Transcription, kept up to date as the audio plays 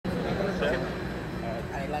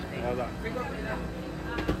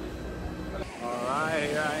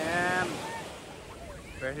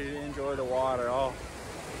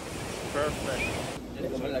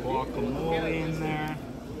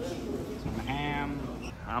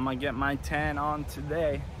I'm gonna get my tan on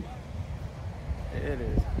today. It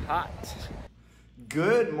is hot.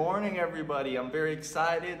 Good morning, everybody. I'm very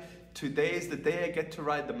excited. Today is the day I get to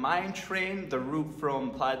ride the Mayan train. The route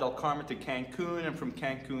from Playa del Carmen to Cancun and from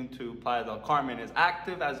Cancun to Playa del Carmen is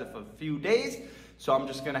active as of a few days. So I'm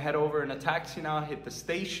just gonna head over in a taxi now, hit the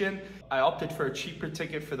station. I opted for a cheaper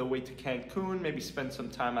ticket for the way to Cancun, maybe spend some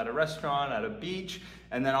time at a restaurant, at a beach.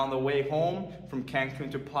 And then on the way home from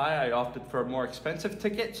Cancun to Playa, I opted for a more expensive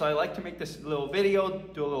ticket. So I like to make this little video,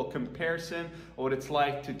 do a little comparison of what it's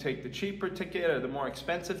like to take the cheaper ticket or the more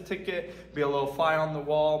expensive ticket, be a little fly on the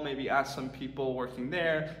wall, maybe ask some people working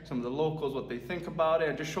there, some of the locals, what they think about it,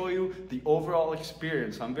 and just show you the overall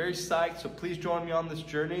experience. I'm very psyched, so please join me on this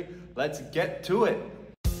journey. Let's get to it.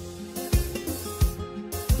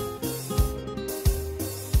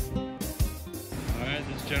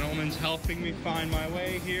 This gentleman's helping me find my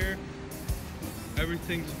way here.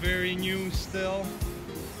 Everything's very new still.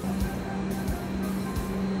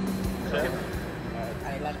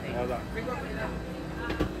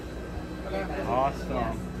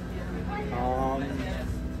 Awesome.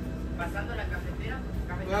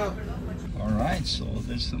 Alright, so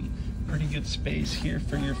there's some pretty good space here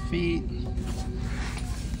for your feet.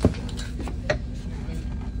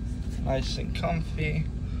 Nice and comfy.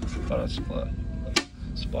 Got a spot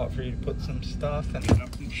for you to put some stuff, and I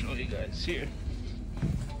can show you guys here.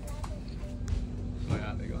 Oh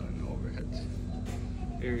yeah, they got an overhead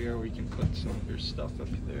area where you can put some of your stuff up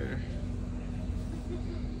there.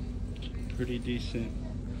 Pretty decent,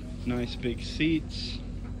 nice big seats.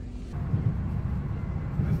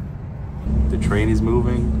 The train is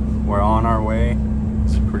moving, we're on our way.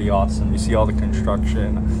 It's pretty awesome. You see all the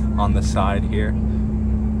construction on the side here.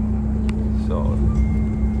 So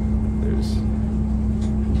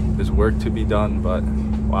there's work to be done, but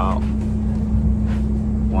wow,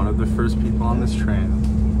 one of the first people on this train.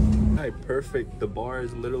 Hi, perfect. The bar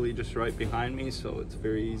is literally just right behind me, so it's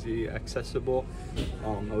very easy accessible.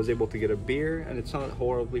 I was able to get a beer, and it's not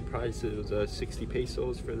horribly priced. It was 60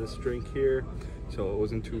 pesos for this drink here, so it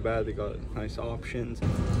wasn't too bad. They got nice options.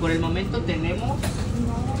 Por el momento tenemos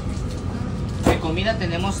de comida,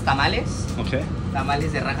 tenemos tamales. Okay.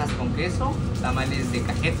 Tamales de rajas con queso, tamales de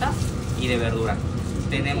cajetas y de verdura.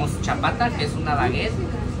 Tenemos chapata, que es una baguette.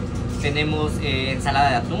 Tenemos ensalada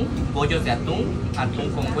de atún, bollos de atún,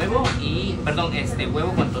 atún con huevo y, perdón,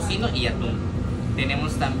 huevo con tocino y atún.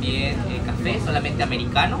 Tenemos también café, solamente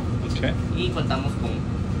americano. Okay. Y contamos con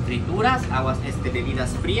frituras, aguas, bebidas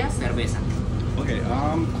frías, cerveza. Okay,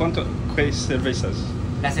 ¿qué cervezas?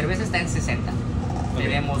 La cerveza está en 60. Okay.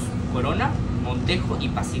 Tenemos Corona, Montejo y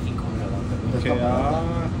Pacífico. Okay,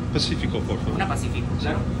 Pacífico, por favor. Una Pacífico,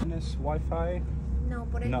 claro. ¿Tienes Wi-Fi? No,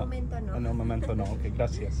 por el momento no. En el momento no, ok,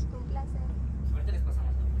 gracias. Un placer. Ahorita les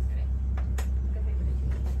pasamos la ofrecer,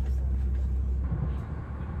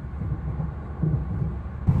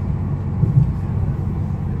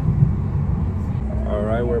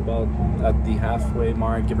 Alright, we're about at the halfway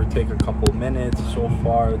mark, give or take a couple minutes. So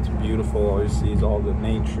far, it's beautiful. All you see is all the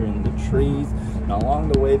nature and the trees. And along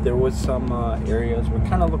the way, there was some areas where it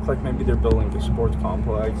kind of looked like maybe they're building a sports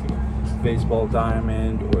complex, baseball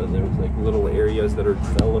diamond, or there's like little areas that are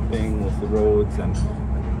developing with the roads and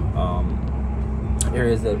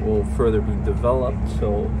areas that will further be developed.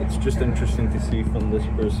 So it's just interesting to see from this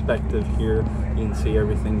perspective here. You can see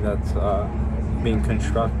everything that's being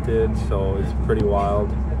constructed, so it's pretty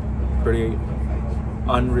wild, pretty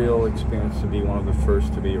unreal experience to be one of the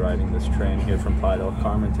first to be riding this train here from Playa del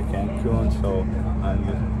Carmen to Cancun. So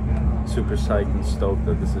I'm super psyched and stoked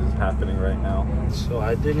that this is happening right now. So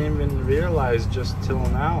I didn't even realize just till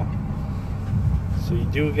now. So you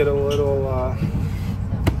do get a little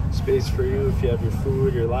space for you if you have your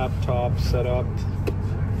food, your laptop set up,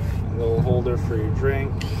 a little holder for your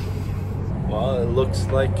drink. Well, it looks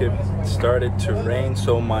like it started to rain,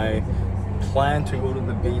 so my plan to go to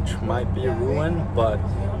the beach might be ruined, but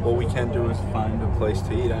what we can do is find a place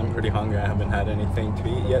to eat. I'm pretty hungry. I haven't had anything to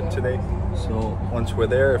eat yet today. So once we're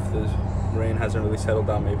there, if the rain hasn't really settled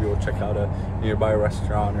down, maybe we'll check out a nearby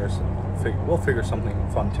restaurant or we'll figure something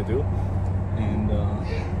fun to do. And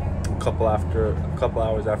a couple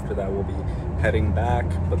hours after that, we'll be heading back,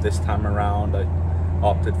 but this time around I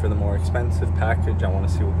opted for the more expensive package. I want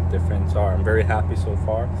to see what the difference are. I'm very happy so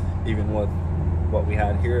far, even with what we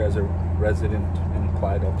had here as a resident in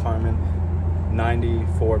Playa del Carmen.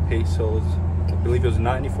 94 pesos, I believe it was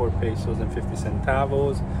 94 pesos and 50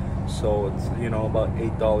 centavos. So it's, you know, about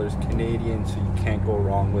 $8 Canadian, so you can't go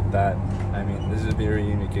wrong with that. I mean, this is a very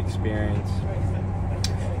unique experience.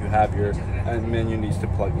 You have your menu needs to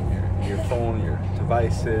plug in your phone, your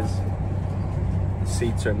devices.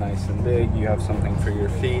 seats are nice and big. You have something for your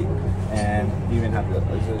feet, and you even have,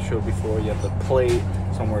 as I showed before, you have the plate,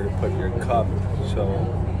 somewhere to put your cup. So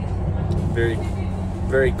very,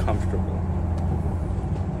 very comfortable.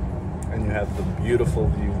 And you have the beautiful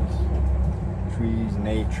views, trees,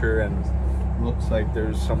 nature, and looks like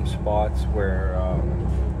there's some spots where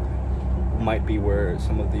might be where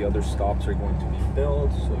some of the other stops are going to be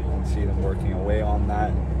built, so you can see them working away on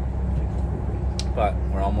that. But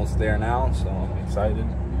we're almost there now, so I'm excited.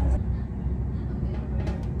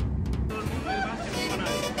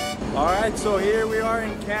 Alright, so here we are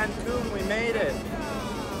in Cancun. We made it.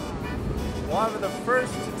 One of the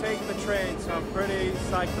first to take the train, so I'm pretty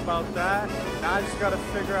psyched about that. Now I just gotta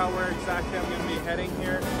figure out where exactly I'm gonna be heading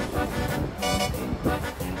here.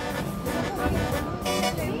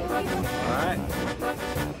 Alright.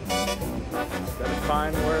 Gotta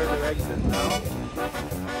find where the exit now.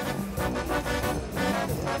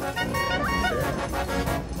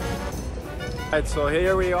 Alright, so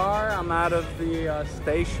here we are. I'm out of the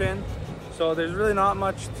station. So there's really not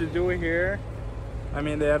much to do here. I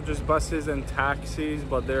mean, they have just buses and taxis,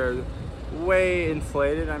 but they're way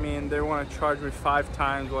inflated. I mean, they want to charge me 5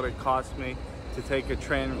 times what it cost me to take a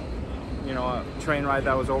train, you know, a train ride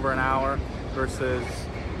that was over an hour versus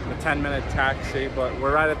a 10-minute taxi. But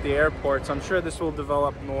we're right at the airport, so I'm sure this will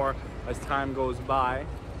develop more as time goes by.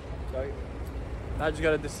 So I just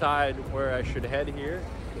got to decide where I should head here,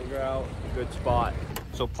 figure out a good spot.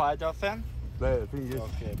 So Playa del Carmen? Yes.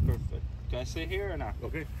 Okay, perfect. Can I sit here or not?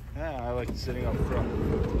 Okay. Yeah, I like sitting up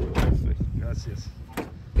front. Perfect. Gracias.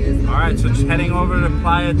 Alright, so just heading over to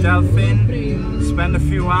Playa del Carmen, spend a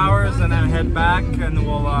few hours and then head back, and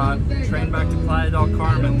we'll train back to Playa del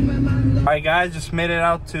Carmen. Alright guys, just made it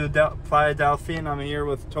out to Playa del Carmen. I'm here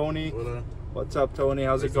with Tony. Hola. What's up, Tony?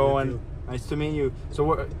 How's Nice it to meet going? you. Nice to meet you.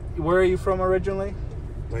 So where are you from originally?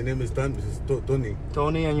 My name is Dan. This is Tony.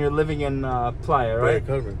 Tony, and you're living in Playa, right?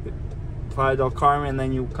 Playa Carmen. Playa del Carmen, and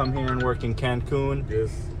then you come here and work in Cancun.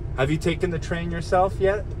 Yes. Have you taken the train yourself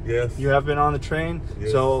yet? Yes. You have been on the train?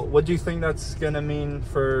 Yes. So what do you think that's gonna mean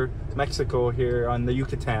for Mexico here on the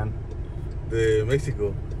Yucatan? The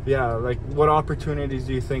Mexico. Yeah, like what opportunities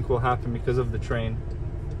do you think will happen because of the train?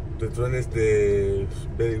 The train is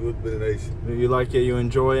very good, very nice. You like it, you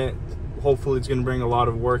enjoy it. Hopefully it's gonna bring a lot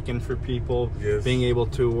of work in for people. Yes. Being able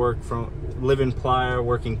to live in Playa,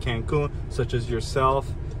 work in Cancun, such as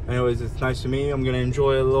yourself. Anyways, it's nice to meet you. I'm gonna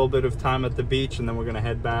enjoy a little bit of time at the beach, and then we're gonna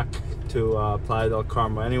head back to Playa del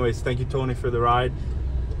Carmen. Anyways, thank you, Tony, for the ride.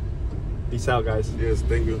 Peace out, guys. Yes,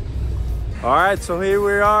 thank you. All right, so here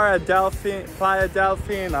we are at Playa del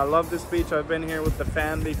Carmen. I love this beach. I've been here with the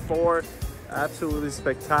family before. Absolutely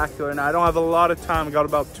spectacular. Now I don't have a lot of time. I got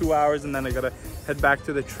about 2 hours, and then I gotta head back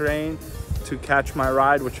to the train to catch my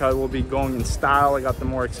ride, which I will be going in style. I got the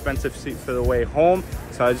more expensive seat for the way home,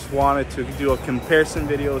 so I just wanted to do a comparison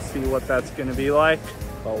video, see what that's gonna be like.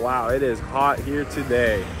 But wow, it is hot here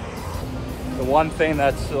today. The one thing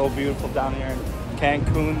that's so beautiful down here in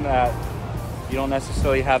Cancun that you don't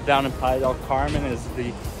necessarily have down in Playa del Carmen is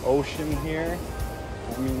the ocean here.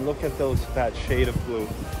 I mean, look at that shade of blue.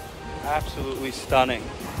 Absolutely stunning.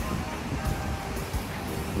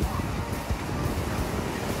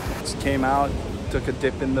 Just came out, took a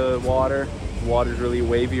dip in the water. The water's really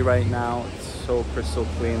wavy right now. It's so crystal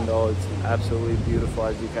clean though. It's absolutely beautiful,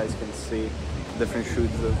 as you guys can see. Different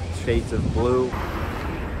shades of blue.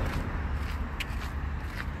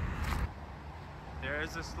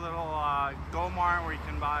 There's this little Go Mart where you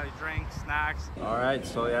can buy drinks, snacks. All right,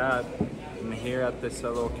 so yeah, I'm here at this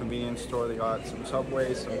little convenience store. They got some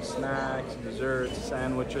Subway, some snacks, desserts,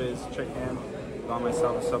 sandwiches, chicken. Got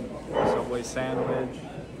myself a Subway sandwich.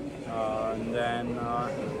 And then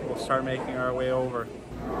we'll start making our way over.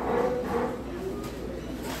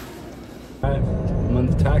 I'm on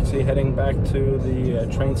the taxi heading back to the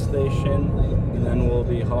train station, and then we'll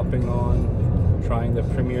be hopping on, trying the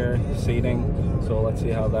premier seating. So let's see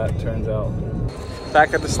how that turns out.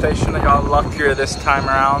 Back at the station, I got luckier this time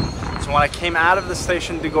around. So when I came out of the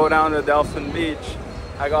station to go down to Delfin Beach,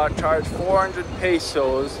 I got charged 400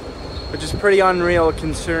 pesos, which is pretty unreal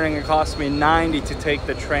considering it cost me 90 to take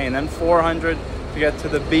the train, then 400 to get to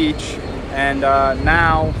the beach. And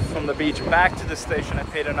now from the beach back to the station, I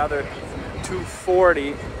paid another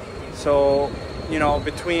 240. So, you know,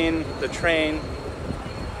 between the train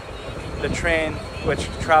which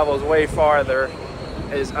travels way farther,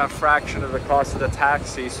 is a fraction of the cost of the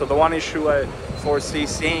taxi. So the one issue I foresee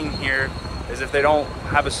seeing here is if they don't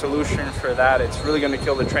have a solution for that, it's really going to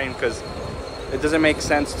kill the train, because it doesn't make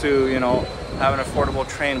sense to, you know, have an affordable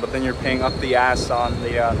train, but then you're paying up the ass on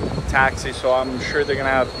the taxi. So I'm sure they're gonna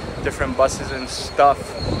have different buses and stuff,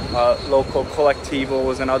 local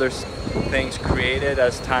colectivos and other things created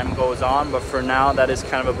as time goes on. But for now, that is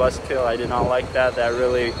kind of a buzzkill. I did not like that. That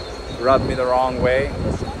really rubbed me the wrong way.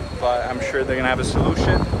 But I'm sure they're gonna have a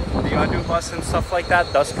solution. The Yadu bus and stuff like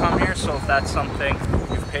that does come here, so if that's something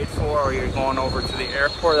you've paid for or you're going over to the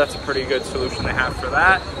airport, that's a pretty good solution they have for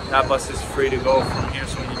that. That bus is free to go from here,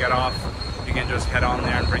 so when you get off, you can just head on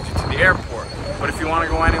there and bring you to the airport. But if you want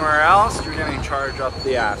to go anywhere else, you're getting charged up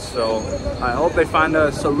the ass. So I hope they find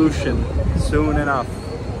a solution soon enough.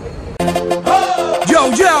 Yo,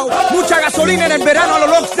 yo, mucha gasolina en el verano a los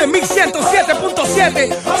logs de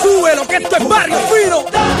 1107.7. Súbelo que esto es barrio fino.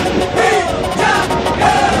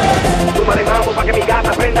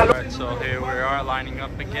 Alright, so here we are lining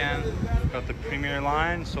up again. Got the premier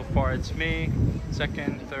line. So far it's me.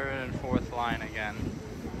 Second, third, and fourth line again.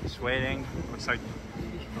 Just waiting. Looks like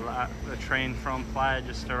the train from Playa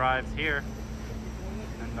just arrived here.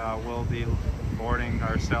 And we'll be boarding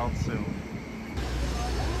ourselves soon.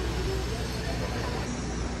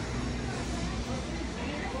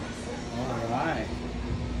 Alright.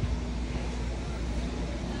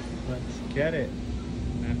 Let's get it.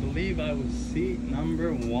 I believe I was seat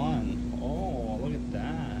number 1. Oh, look at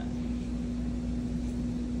that.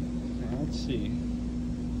 Let's see.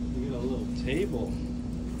 We got a little table.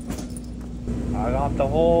 I got the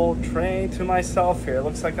whole train to myself here.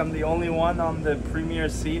 Looks like I'm the only one on the premier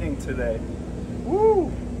seating today.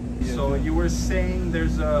 Woo! So you were saying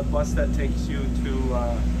there's a bus that takes you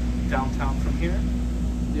to downtown from here?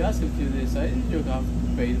 Yes, if you decide, you have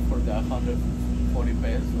to pay for the 140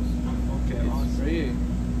 pesos. Okay, it's awesome. Free.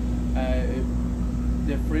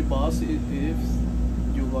 The free bus is if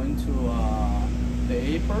you're going to the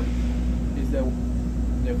airport, is the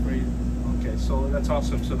free. Okay, so that's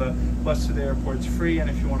awesome. So the bus to the airport's free, and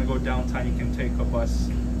if you want to go downtown, you can take a bus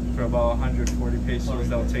for about 140 pesos.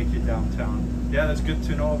 They'll take you downtown. Yeah, that's good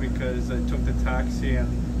to know, because I took the taxi and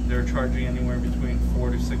they're charging anywhere between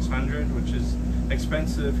 400 to 600, which is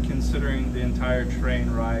expensive considering the entire train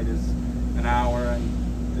ride is an hour, and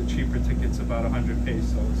the cheaper ticket's about 100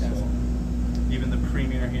 pesos. Yes. So even the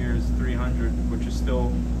premier here is 300, which is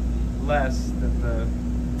still less than the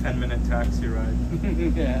 10-minute taxi ride.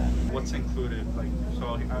 Yeah. What's included? Like,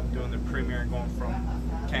 so I'm doing the premier going from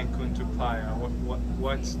Cancun to Playa.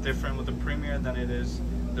 What's different with the premier than it is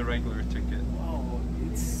the regular ticket? Oh,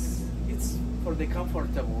 it's for the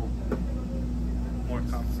comfortable. More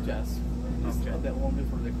comfort. Yes. It's Okay. not the only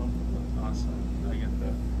for the comfortable. Awesome. I get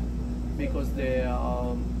that. Because the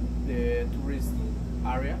tourist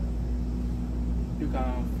area, you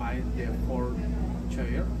can find the 4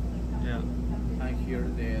 chair, Yeah. and here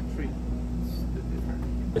the 3. It's the different.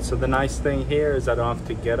 So the nice thing here is I don't have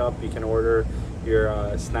to get up. You can order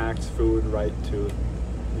your snacks, food right to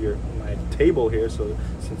my table here. So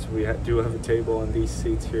since we do have a table on these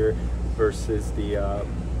seats here versus the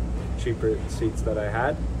cheaper seats that I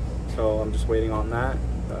had, so I'm just waiting on that.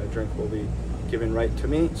 Drink will be given right to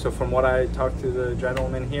me. So from what I talked to the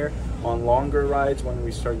gentleman here, on longer rides, when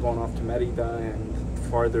we start going off to Merida and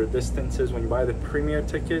farther distances, when you buy the premier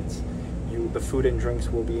tickets, the food and drinks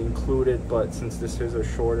will be included, but since this is a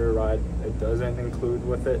shorter ride, it doesn't include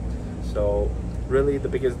with it. So really the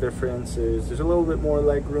biggest difference is there's a little bit more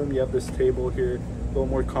leg room. You have this table here, a little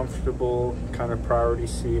more comfortable, kind of priority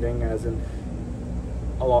seating, as in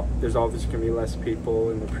there's obviously gonna be less people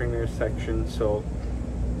in the premier section, so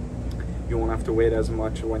you won't have to wait as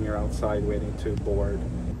much when you're outside waiting to board.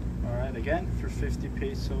 All right, again, for 50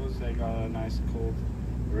 pesos, I got a nice cold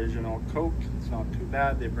original Coke. It's not too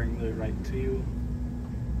bad. They bring it right to you.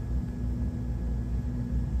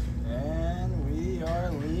 And we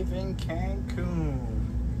are leaving Cancun.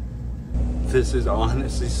 This is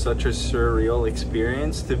honestly such a surreal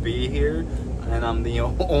experience to be here, and I'm the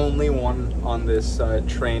only one on this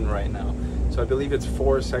train right now. So I believe it's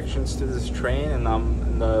 4 sections to this train, and I'm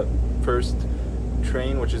in the first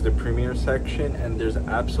train, which is the premier section, and there's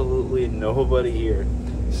absolutely nobody here.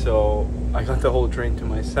 So I got the whole train to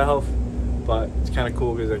myself, but it's kind of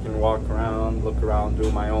cool because I can walk around, look around, do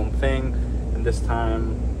my own thing. And this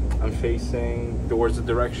time I'm facing towards the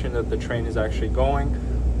direction that the train is actually going,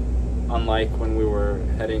 unlike when we were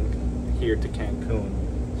heading here to Cancun.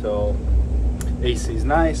 So AC is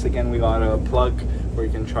nice. Again, we got a plug where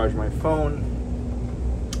you can charge my phone.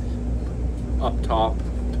 Up top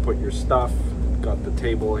to put your stuff. Got the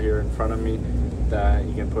table here in front of me that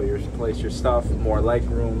you can place your stuff. More leg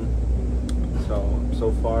room.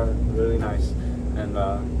 So far really nice, and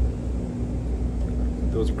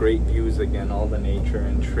those great views again, all the nature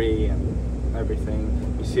and tree and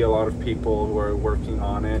everything. You see a lot of people who are working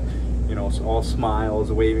on it. you know, all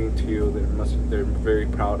smiles, waving to you. They're very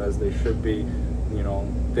proud, as they should be. You know,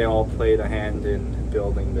 they all played a hand in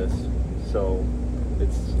building this. So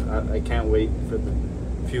I can't wait for the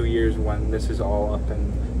few years when this is all up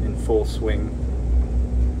in full swing.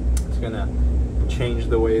 It's gonna change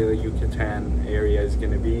the way the Yucatan area is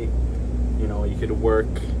gonna be. You know, you could work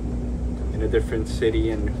in a different city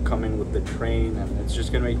and come in with the train, and it's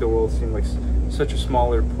just gonna make the world seem like such a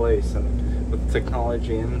smaller place. And with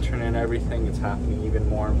technology and internet and everything, it's happening even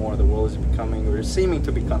more and more. The world is becoming, or is seeming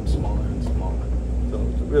to become smaller and smaller. So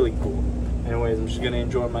it's really cool. Anyways, I'm just gonna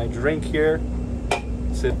enjoy my drink here,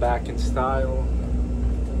 sit back in style.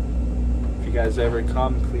 If you guys ever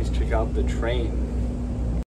come, please check out the train.